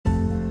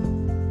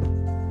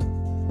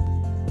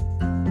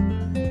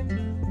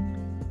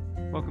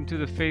to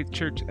the Faith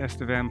Church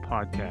Estevan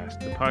podcast,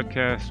 the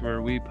podcast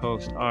where we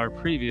post our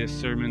previous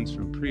sermons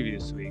from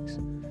previous weeks.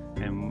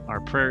 And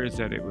our prayer is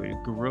that it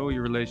would grow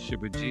your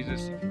relationship with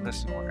Jesus. You can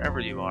listen wherever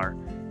you are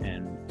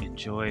and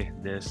enjoy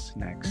this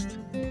next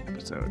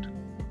episode.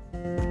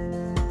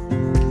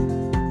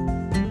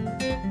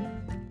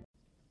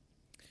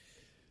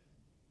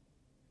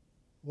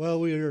 Well,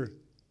 we're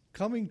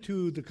coming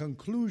to the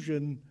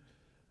conclusion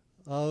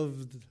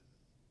of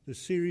the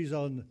series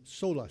on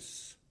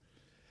solas.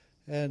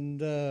 And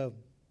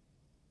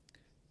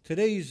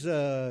today's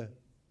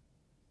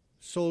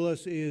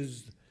solus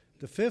is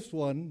the fifth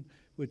one,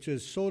 which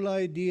is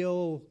Soli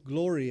Deo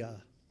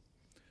Gloria,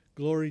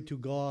 glory to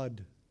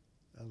God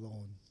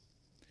alone.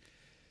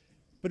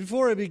 But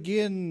before I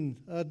begin,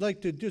 I'd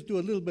like to just do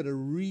a little bit of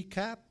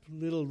recap, a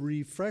little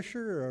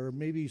refresher, or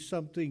maybe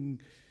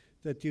something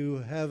that you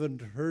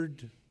haven't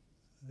heard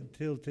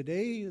until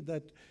today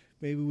that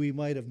maybe we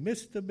might have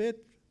missed a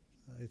bit.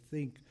 I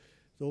think,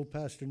 though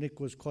Pastor Nick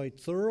was quite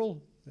thorough,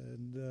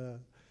 and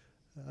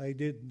I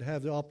didn't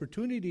have the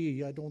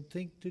opportunity, I don't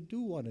think, to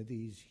do one of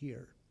these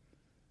here.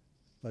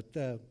 But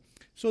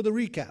so the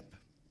recap.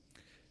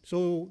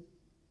 So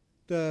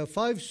the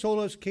five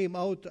solas came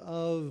out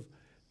of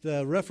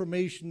the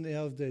Reformation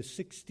of the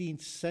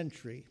 16th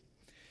century.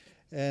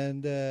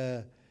 And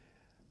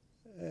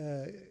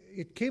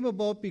it came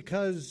about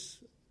because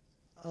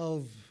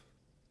of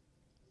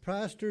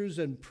pastors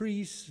and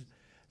priests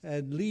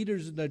and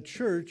leaders in the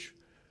church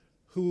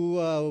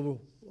who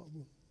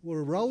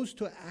were roused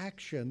to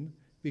action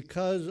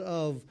because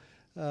of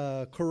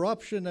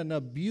corruption and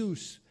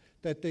abuse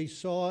that they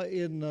saw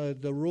in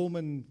the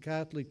Roman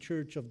Catholic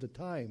Church of the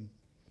time.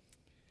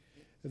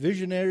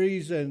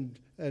 Visionaries and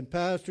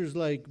pastors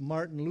like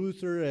Martin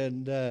Luther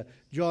and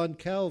John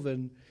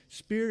Calvin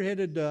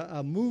spearheaded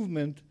a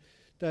movement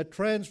that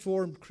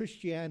transformed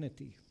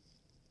Christianity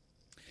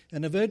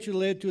and eventually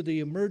led to the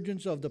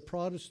emergence of the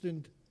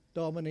Protestant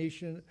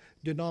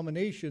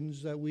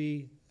denominations that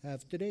we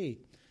have today.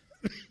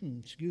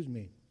 Excuse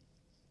me.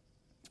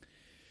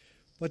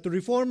 But the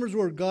reformers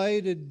were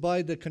guided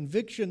by the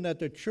conviction that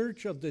the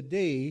church of the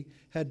day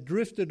had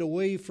drifted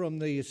away from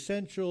the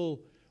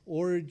essential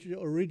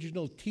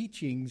original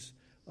teachings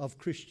of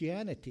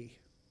Christianity,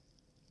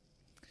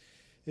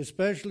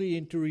 especially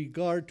into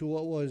regard to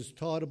what was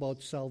taught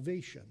about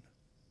salvation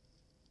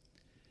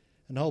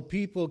and how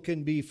people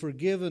can be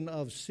forgiven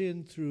of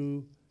sin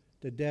through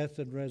the death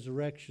and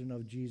resurrection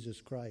of Jesus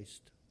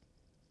Christ,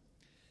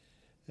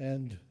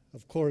 and,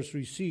 of course,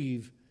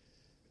 receive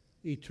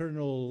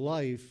eternal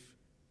life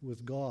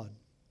with God.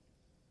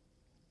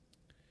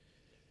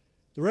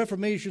 The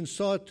Reformation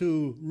sought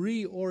to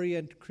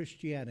reorient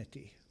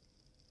Christianity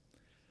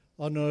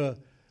on the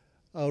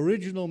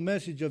original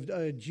message of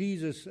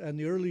Jesus and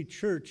the early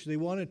church. They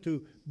wanted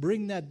to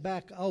bring that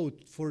back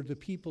out for the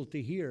people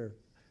to hear.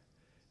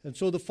 And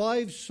so the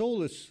five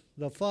solas,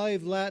 the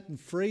five Latin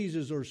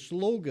phrases or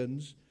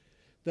slogans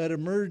that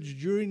emerged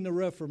during the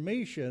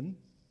Reformation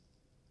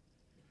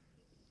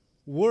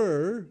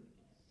were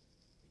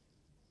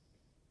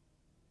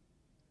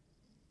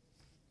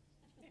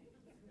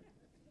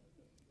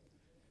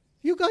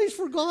you guys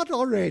forgot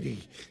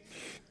already.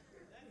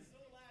 That's so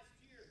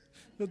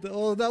last year.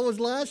 Oh, that was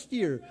last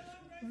year. Faith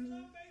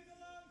alone,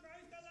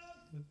 Christ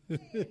alone.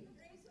 Grace alone,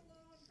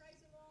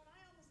 Christ alone.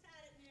 I almost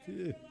had it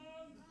there. Faith alone.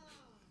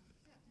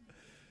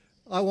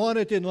 I want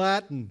it in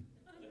Latin.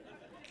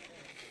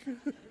 Gratia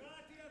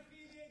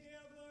fide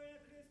Deo gloria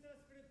Christa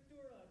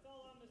scriptura. It's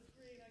all on the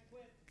screen. I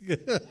quit.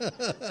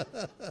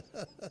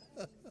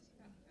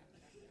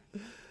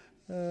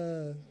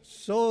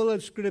 Sola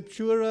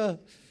Scriptura,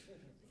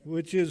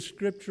 which is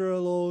Scripture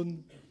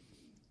alone.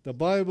 The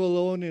Bible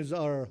alone is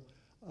our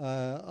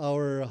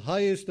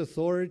highest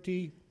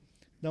authority.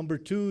 Number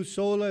two,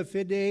 sola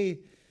fide,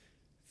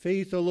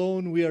 faith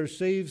alone. We are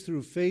saved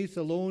through faith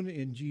alone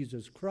in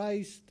Jesus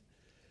Christ.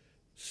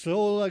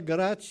 Sola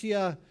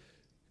gratia,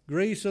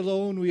 grace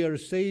alone. We are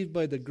saved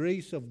by the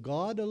grace of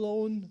God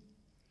alone.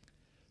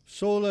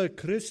 Sola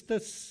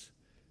Christus,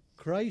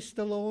 Christ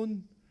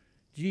alone.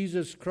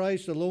 Jesus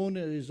Christ alone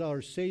is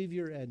our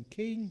Savior and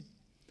King.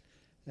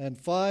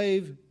 And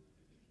five,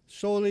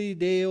 Soli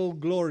Deo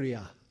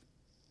Gloria,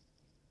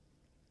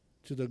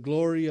 to the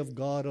glory of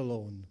God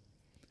alone.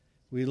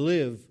 We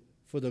live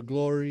for the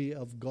glory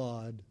of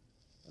God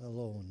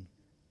alone.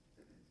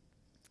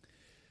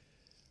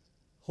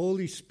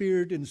 Holy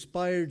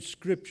Spirit-inspired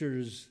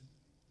scriptures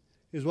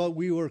is what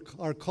we are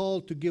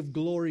called to give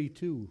glory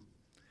to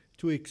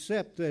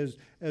accept as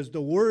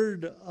the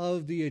word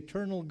of the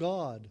eternal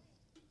God.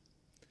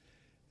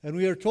 And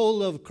we are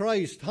told of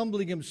Christ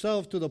humbling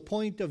himself to the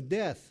point of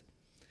death,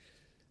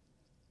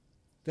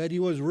 that he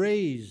was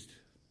raised,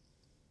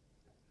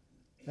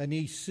 and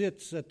he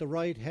sits at the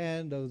right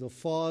hand of the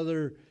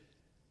Father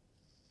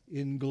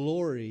in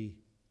glory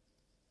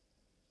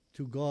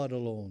to God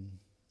alone.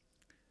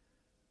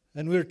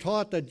 And we're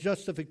taught that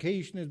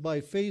justification is by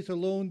faith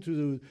alone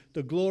to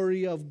the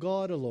glory of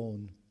God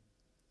alone.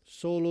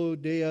 Solo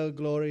Deo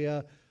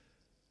Gloria,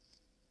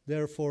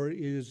 therefore,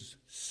 is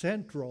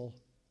central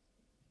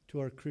to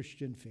our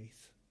Christian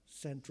faith,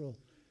 central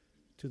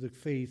to the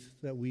faith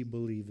that we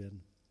believe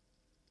in.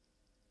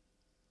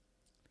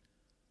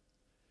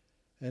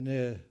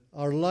 And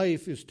our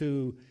life is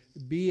to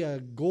be a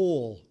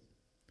goal.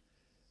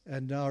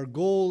 And our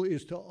goal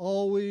is to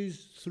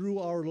always, through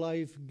our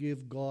life,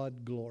 give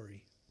God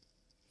glory.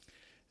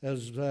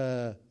 As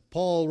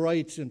Paul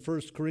writes in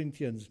 1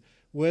 Corinthians,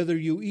 whether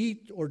you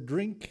eat or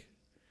drink,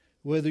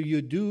 whether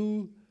you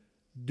do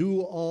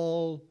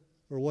all,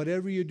 or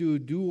whatever you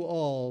do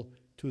all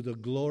to the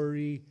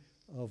glory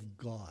of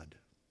God.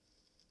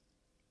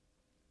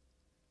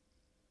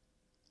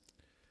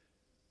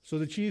 So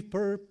the chief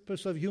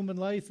purpose of human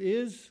life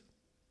is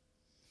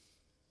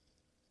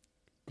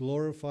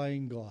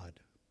glorifying God.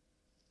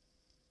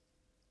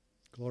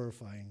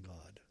 Glorifying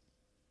God.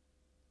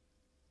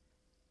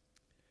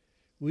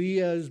 We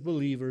as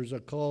believers are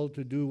called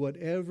to do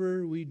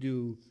whatever we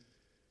do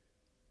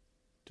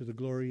to the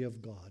glory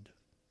of God.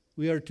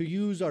 We are to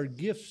use our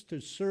gifts to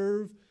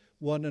serve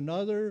one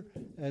another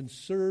and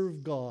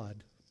serve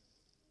God.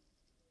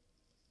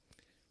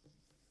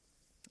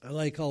 I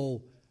like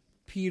how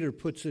Peter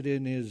puts it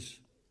in his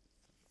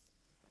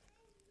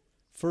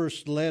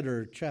first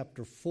letter,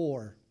 chapter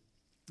 4,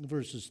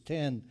 verses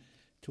 10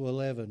 to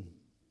 11.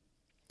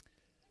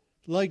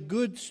 Like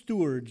good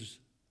stewards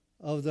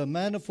of the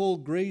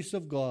manifold grace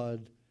of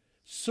God,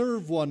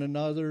 serve one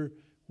another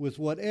with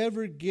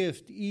whatever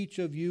gift each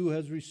of you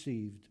has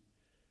received.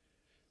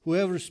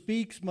 Whoever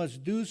speaks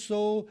must do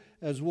so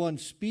as one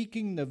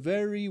speaking the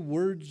very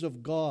words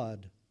of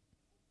God.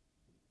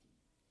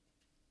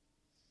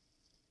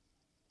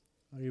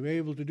 Are you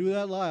able to do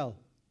that, Lyle?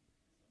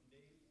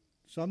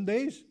 Some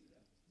days?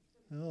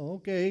 Oh,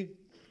 okay.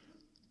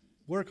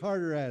 Work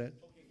harder at it.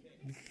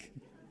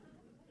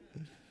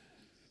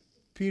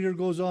 Peter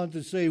goes on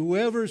to say,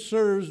 whoever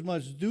serves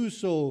must do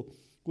so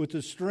with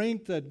the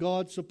strength that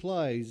God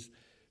supplies,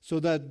 so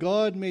that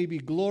God may be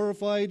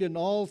glorified in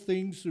all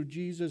things through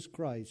Jesus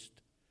Christ.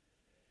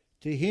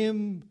 To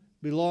him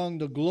belong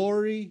the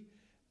glory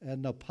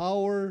and the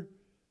power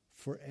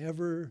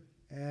forever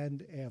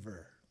and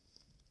ever.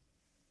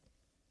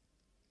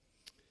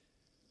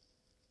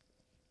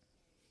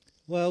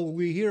 Well,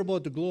 we hear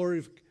about the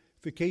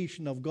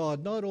glorification of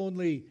God not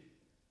only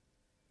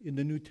in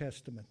the New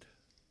Testament,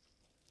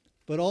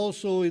 but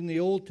also in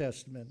the Old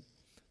Testament.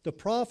 The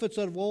prophets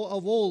of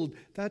old,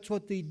 that's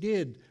what they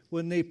did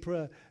when they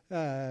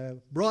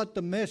brought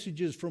the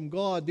messages from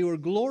God. They were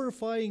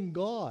glorifying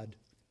God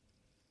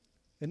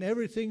in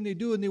everything they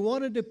do, and they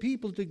wanted the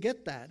people to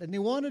get that, and they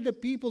wanted the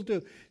people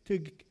to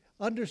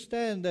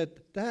understand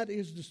that that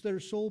is their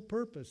sole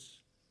purpose.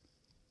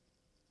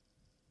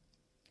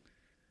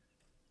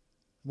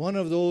 One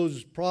of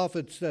those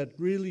prophets that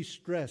really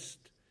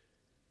stressed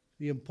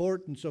the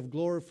importance of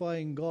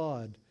glorifying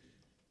God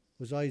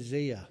was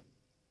Isaiah.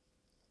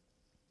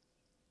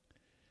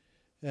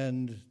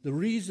 And the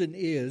reason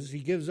is,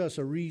 he gives us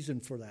a reason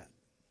for that.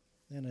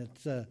 And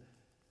it's a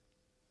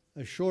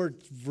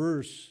short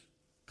verse,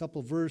 a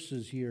couple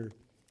verses here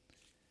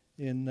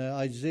in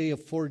Isaiah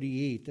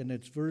 48, and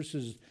it's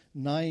verses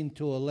 9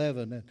 to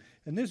 11.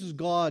 And this is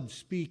God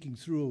speaking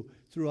through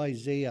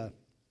Isaiah.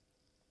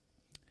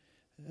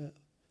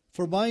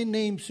 For my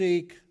name's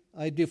sake,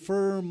 I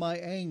defer my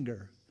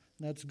anger.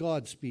 That's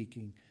God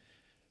speaking.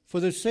 For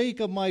the sake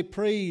of my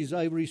praise,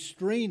 I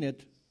restrain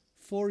it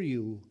for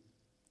you,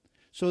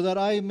 so that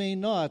I may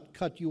not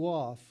cut you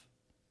off.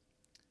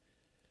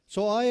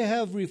 So I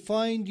have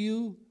refined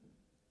you,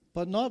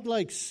 but not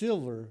like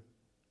silver.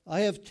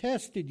 I have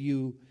tested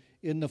you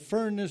in the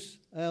furnace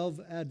of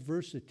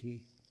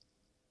adversity.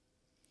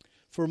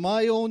 For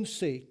my own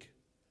sake,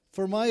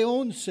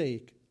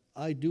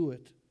 I do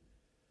it.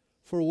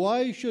 For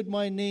why should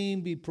my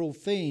name be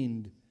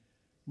profaned?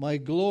 My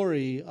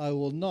glory I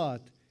will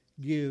not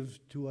give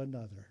to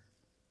another.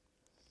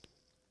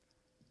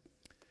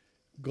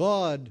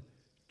 God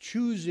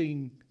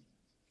choosing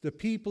the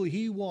people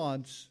he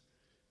wants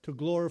to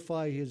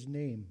glorify his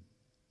name.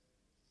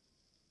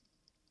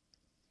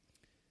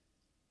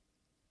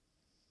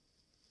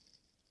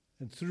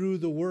 And through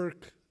the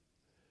work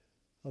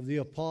of the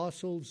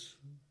apostles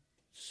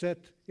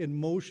set in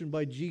motion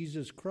by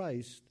Jesus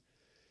Christ,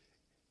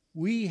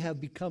 we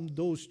have become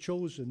those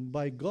chosen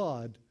by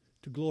God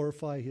to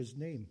glorify his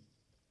name.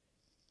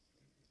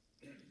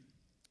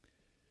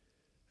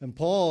 And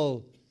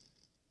Paul,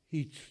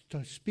 he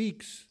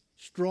speaks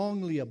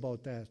strongly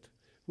about that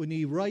when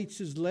he writes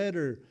his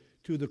letter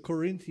to the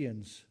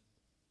Corinthians,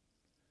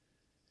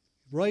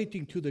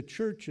 writing to the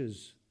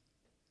churches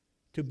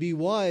to be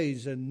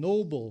wise and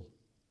noble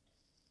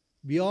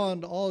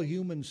beyond all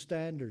human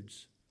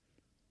standards,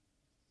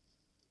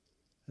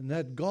 and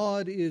that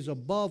God is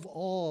above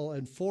all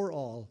and for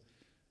all,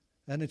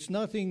 and it's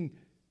nothing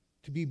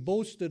to be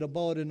boasted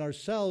about in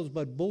ourselves,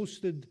 but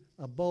boasted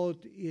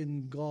about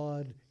in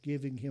God,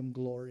 giving him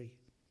glory.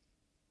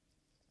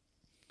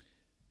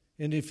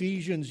 In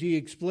Ephesians, he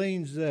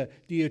explains the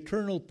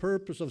eternal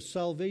purpose of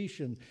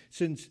salvation.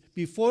 Since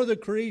before the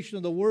creation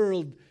of the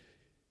world,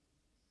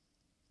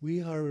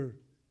 we are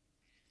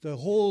The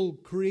whole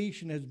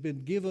creation has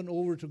been given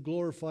over to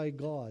glorify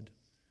God.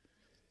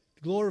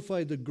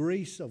 Glorify the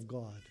grace of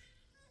God,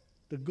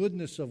 the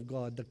goodness of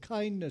God, the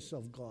kindness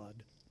of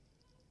God.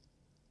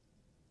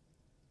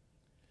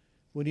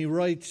 When he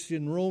writes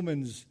in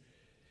Romans,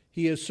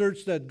 he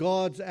asserts that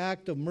God's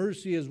act of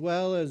mercy as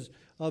well as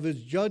of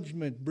his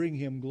judgment bring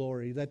him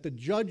glory. That the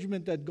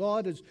judgment that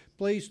God has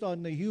placed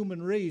on the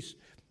human race,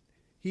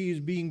 he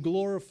is being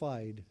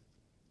glorified.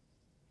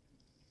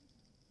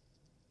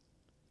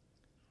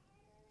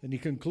 And he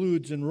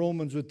concludes in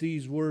Romans with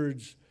these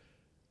words,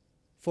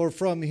 "For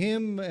from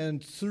him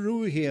and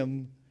through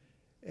him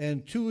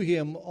and to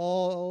him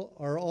all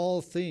are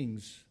all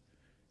things.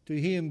 To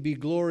him be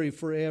glory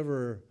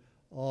forever.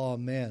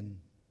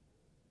 Amen."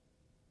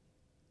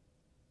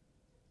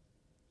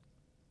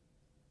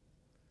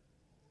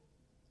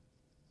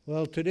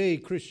 Well, today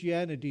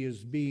Christianity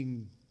is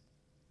being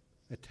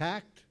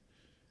attacked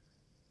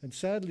and,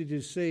 sadly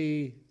to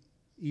say,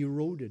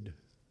 eroded.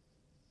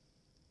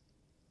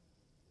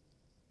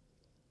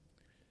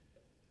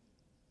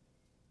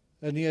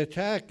 And the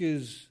attack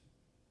is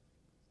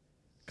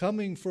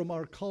coming from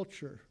our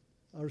culture,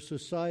 our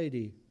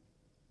society.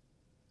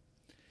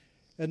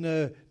 And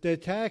the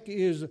attack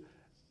is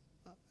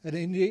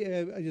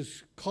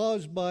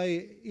caused by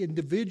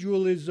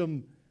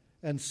individualism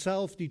and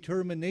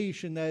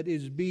self-determination that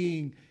is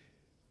being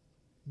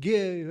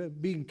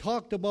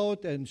talked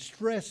about and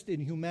stressed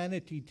in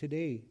humanity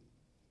today.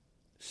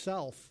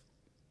 Self.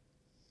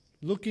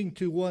 Looking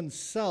to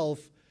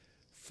oneself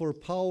for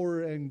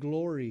power and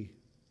glory.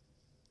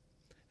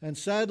 And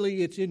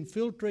sadly, it's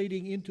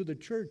infiltrating into the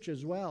church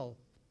as well.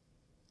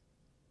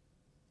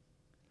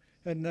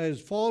 And as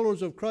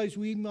followers of Christ,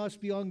 we must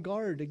be on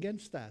guard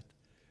against that.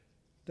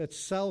 That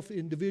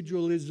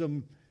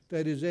self-individualism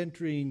that is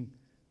entering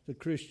the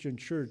Christian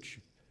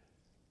church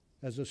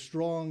as a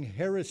strong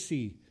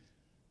heresy,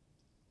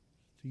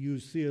 to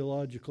use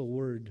theological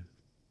word.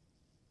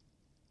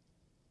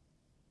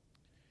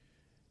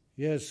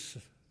 Yes,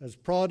 as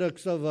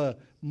products of a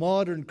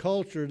modern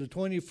culture, the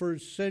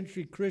 21st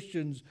century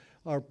Christians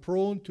are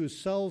prone to a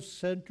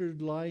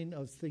self-centered line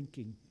of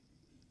thinking.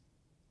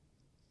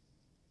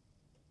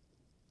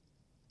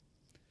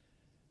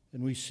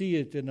 And we see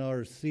it in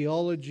our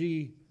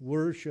theology,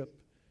 worship,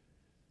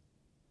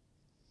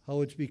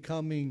 how it's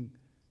becoming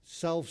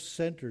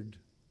self-centered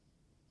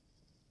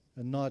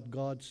and not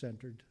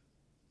God-centered.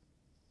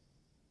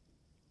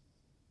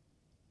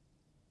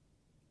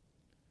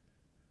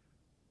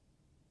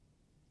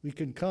 We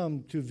can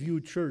come to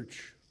view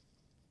church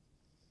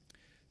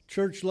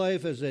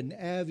life as an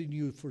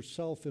avenue for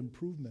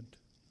self-improvement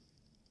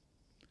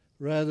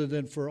rather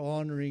than for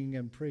honoring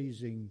and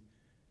praising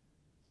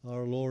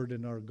our Lord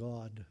and our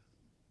God.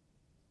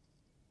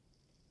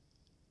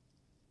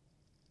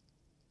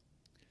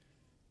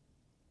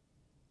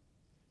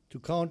 To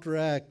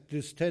counteract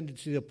this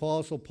tendency, the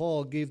Apostle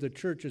Paul gave the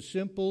church a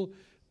simple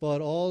but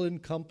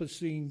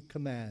all-encompassing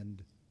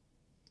command.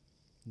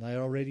 And I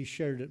already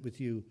shared it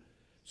with you.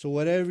 So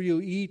whatever you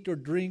eat or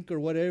drink or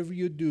whatever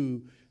you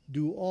do,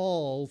 do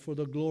all for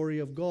the glory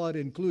of God,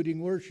 including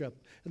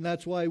worship. And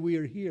that's why we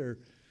are here.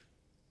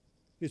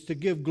 It's to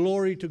give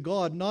glory to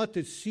God, not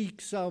to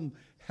seek some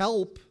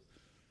help,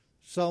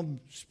 some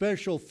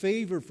special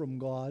favor from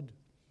God,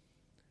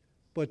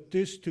 but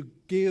this to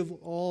give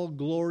all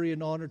glory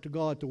and honor to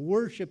God, to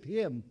worship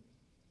Him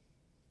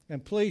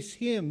and place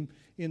Him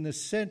in the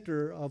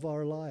center of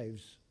our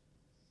lives.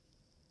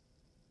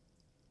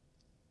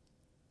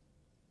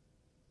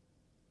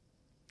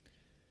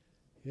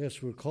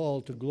 Yes, we're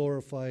called to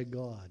glorify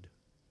God.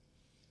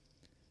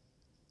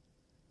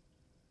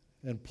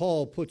 And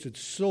Paul puts it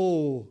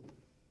so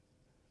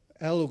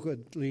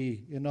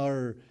eloquently in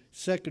our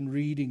second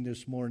reading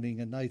this morning,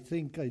 and I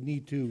think I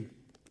need to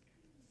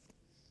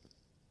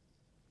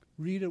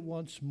read it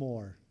once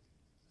more.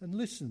 And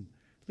listen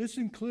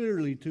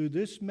clearly to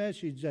this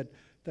message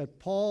that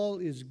Paul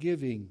is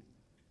giving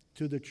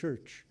to the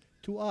church,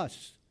 to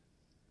us.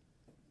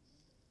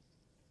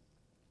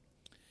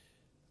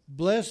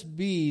 Blessed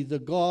be the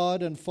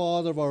God and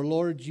Father of our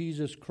Lord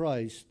Jesus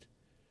Christ,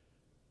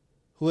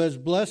 who has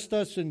blessed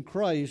us in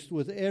Christ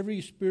with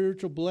every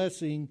spiritual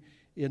blessing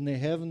in the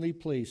heavenly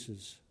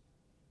places,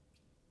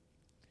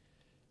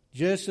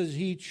 just as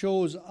He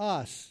chose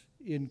us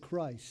in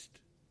Christ.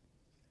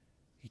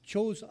 He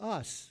chose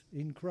us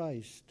in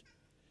Christ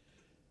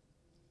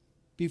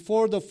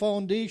before the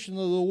foundation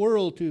of the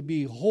world to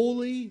be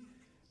holy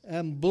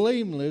and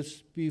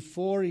blameless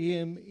before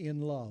Him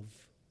in love.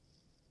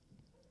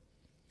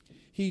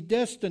 He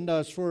destined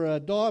us for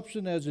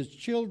adoption as His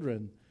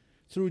children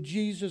through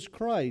Jesus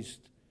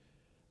Christ,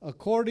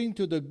 according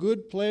to the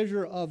good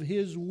pleasure of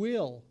His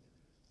will.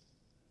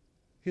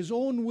 His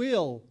own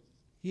will,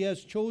 He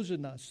has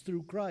chosen us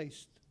through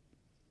Christ.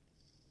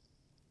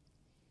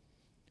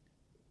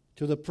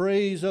 To the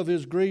praise of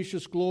His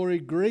gracious glory,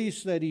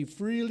 grace that He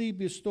freely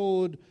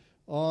bestowed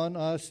on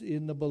us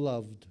in the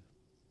Beloved.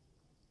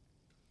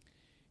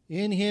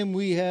 In Him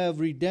we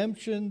have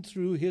redemption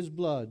through His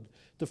blood,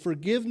 the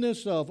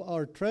forgiveness of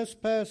our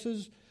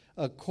trespasses,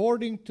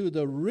 according to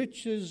the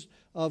riches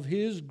of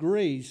his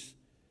grace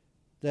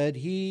that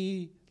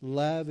he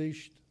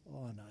lavished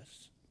on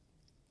us.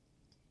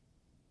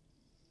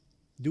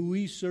 Do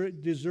we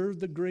deserve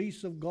the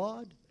grace of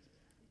God?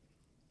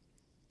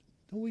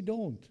 No, we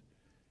don't.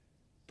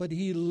 But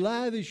he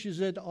lavishes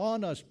it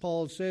on us,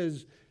 Paul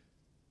says,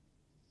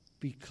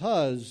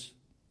 because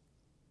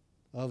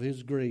of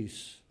his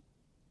grace.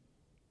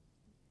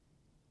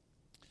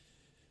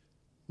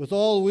 With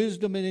all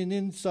wisdom and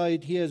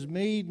insight, he has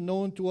made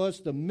known to us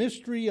the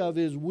mystery of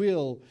his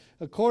will,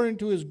 according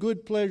to his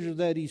good pleasure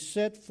that he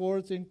set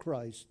forth in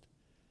Christ,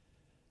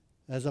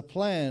 as a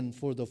plan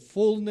for the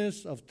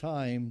fullness of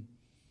time,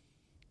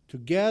 to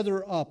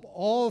gather up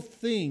all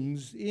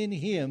things in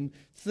him,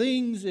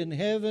 things in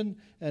heaven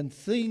and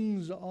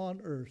things on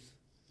earth.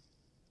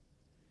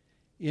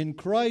 In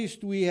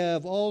Christ we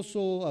have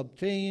also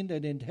obtained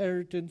an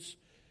inheritance,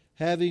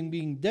 having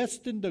been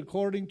destined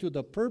according to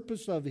the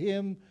purpose of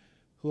him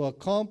who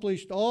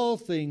accomplished all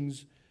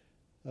things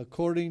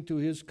according to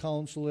his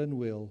counsel and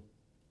will,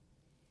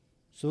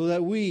 so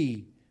that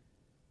we,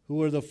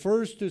 who are the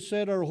first to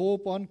set our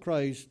hope on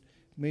Christ,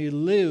 may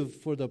live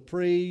for the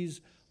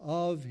praise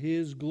of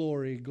his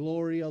glory.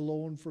 Glory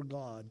alone for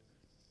God.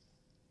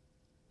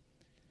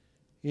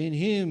 In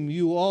him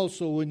you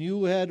also, when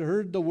you had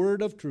heard the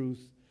word of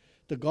truth,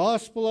 the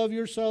gospel of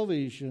your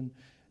salvation,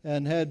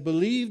 and had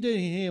believed in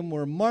him,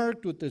 were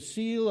marked with the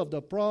seal of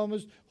the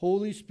promised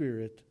Holy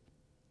Spirit.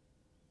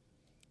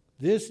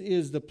 This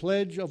is the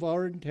pledge of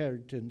our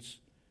inheritance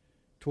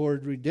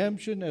toward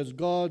redemption as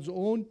God's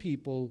own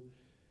people,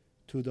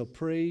 to the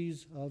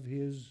praise of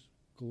his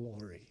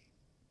glory.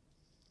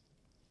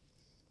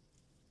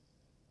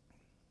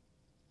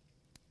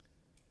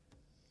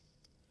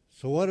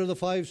 So what are the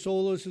 5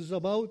 solas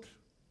about?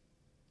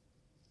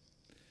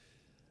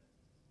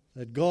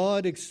 That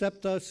God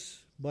accepts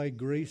us by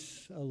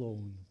grace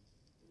alone,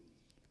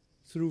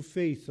 through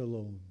faith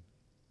alone,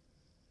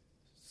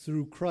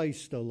 through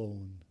Christ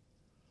alone,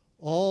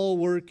 all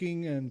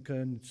working and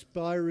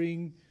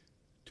conspiring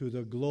to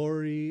the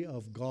glory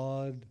of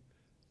God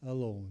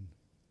alone.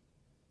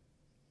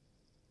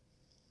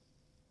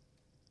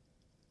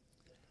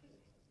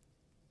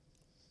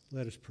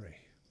 Let us pray.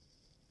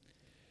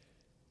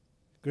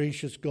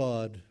 Gracious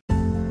God,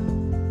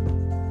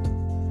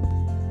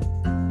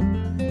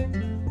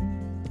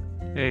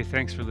 Hey,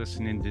 thanks for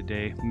listening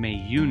today. May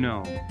you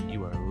know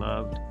you are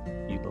loved,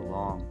 you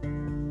belong,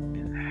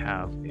 and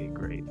have a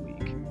great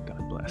week.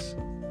 God bless.